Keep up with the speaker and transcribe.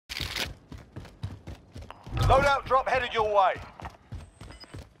Loadout drop headed your way.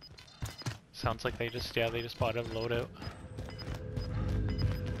 Sounds like they just spotted a loadout.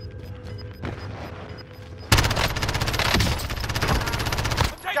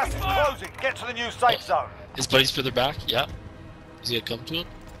 Gas is closing. Get to the new safe zone. His buddy's further back. Yeah. Is he gonna come to him?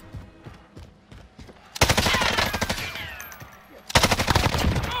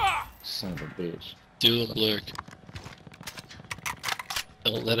 Son of a bitch. Do him, Blerk.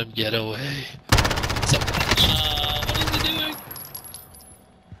 Don't let him get away. What is he doing?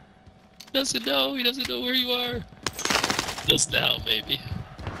 Doesn't know. He doesn't know where you are. Does now, maybe.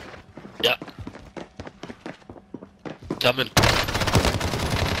 Yeah. Coming.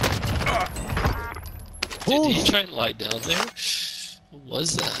 Did he try and lie down there? What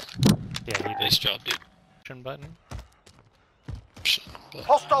was that? Yeah, he did. Nice job, dude. Button.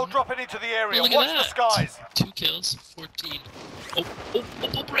 Hostile dropping into the area. Look Watch at the that. skies. 2 kills, 14. Oh,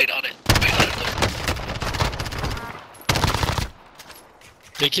 right on it. Right on it.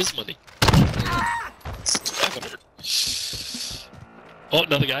 Take his money. 500. Oh,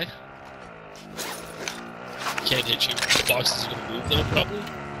 another guy. Can't hit you. The box is gonna move though, probably.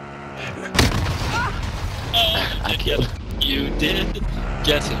 Oh, you did get him. You did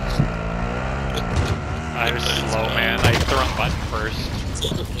get him. I was slow, man. I hit the wrong button first.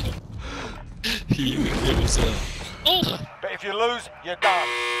 It was oh. But if you lose, you're done.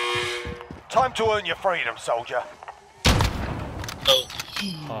 Time to earn your freedom, soldier. Oh.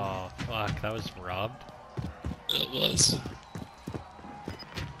 Oh, fuck. That was robbed. That was.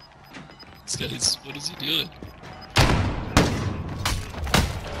 This guy's, what is he doing?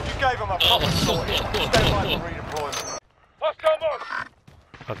 You gave him a proper story. Stand by for redeployment. Let's go, Mark.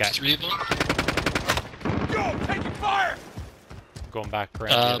 Okay. 3 of them? Go, taking fire! Going back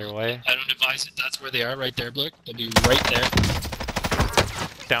around the other way. I don't advise it. That's where they are, right there, Blerk. They'll be right there.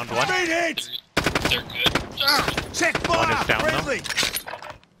 Down to one. They're good. Check One is down though.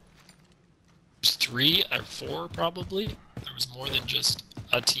 There's 3 or 4 probably. There was more than just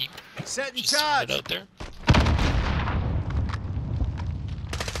a team. Set in Just charge. right out there.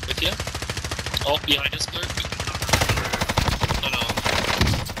 With you? Oh, behind us, Blerk. Oh no.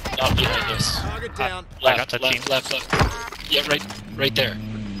 Not behind us. Target down. I got the team. Left. Yeah, right there.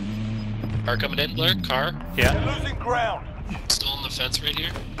 Car coming in, Blerk. Car. Yeah. You're losing ground. Still on the fence right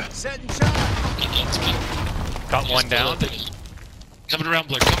here. Set in charge. Got one down. Coming around,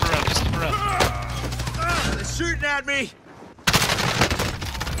 Blerk. Coming around. Just come around. They're shooting at me.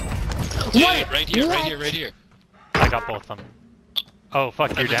 Yeah, right here. I got both of them. Oh,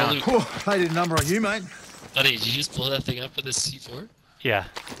 fuck, you're down. I did a number on you, mate. Buddy, did you just blow that thing up with a C4? Yeah.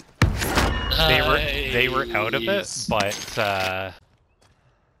 They were out of it, but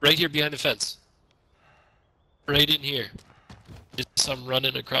right here behind the fence. Right in here. Just some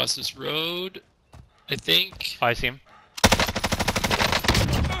running across this road, I think. I see him.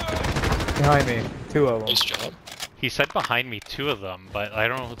 Behind me, 2 of them. Nice job. He said behind me 2 of them, but I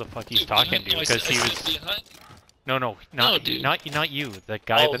don't know who the fuck he's talking to because he was. Behind. No, not you. The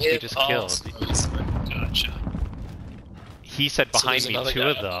guy that we just killed. Sorry. Gotcha. He said behind me there's 2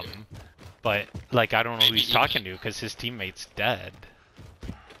 another of guy them, but like I don't know who Maybe he's he talking to because his teammate's dead.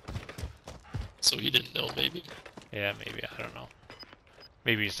 So he didn't know, maybe. Yeah, maybe, I don't know.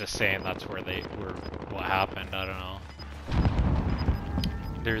 Maybe he's just saying that's where they were, what happened, I don't know.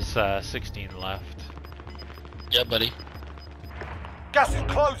 There's 16 left. Yeah, buddy. Gas is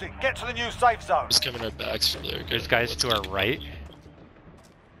closing. Get to the new safe zone. Just coming our backs from there. There's guys to our right.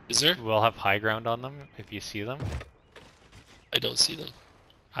 Is there? We'll have high ground on them if you see them. I don't see them.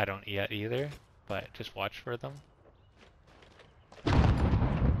 I don't yet either, but just watch for them.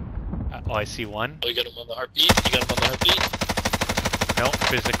 Oh, I see one. Oh, you got him on the heartbeat? You got him on the heartbeat? Nope,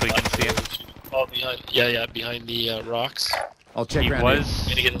 physically can see him. Oh, behind. Yeah, behind the rocks. I'll check He around was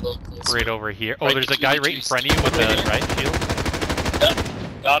Gonna get a little closer. right over here. Oh, Right there's a between guy the right in trees. front of you with the right shield. Yep.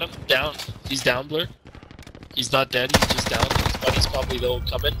 Got him. Down. He's down, Blerk. He's not dead. He's just down. His buddy's probably though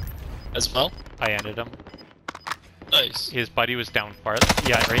coming as well. I ended him. Nice. His buddy was down farther.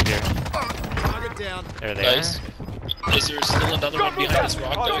 Yeah, right here. Target down. There they Nice. Is there still another one behind this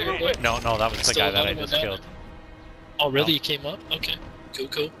rock down here, Blerk? are. No, that was the Still guy that I another just one killed. Oh, really? No. He came up? Okay.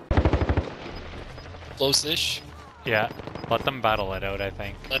 Cool. Close-ish. Yeah, let them battle it out, I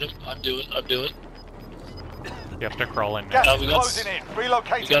think. Let him. I'm doing. You have to crawl in Gas now. we is got closing in.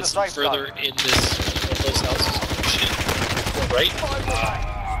 Relocating We the got some safe further zone. in this one of those houses. Shit. Right?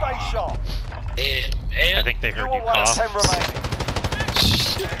 Stay sharp. Man. I think they You heard will you want cough. 10 remaining.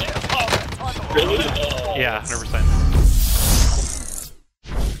 Really? Oh. Yeah, 100%.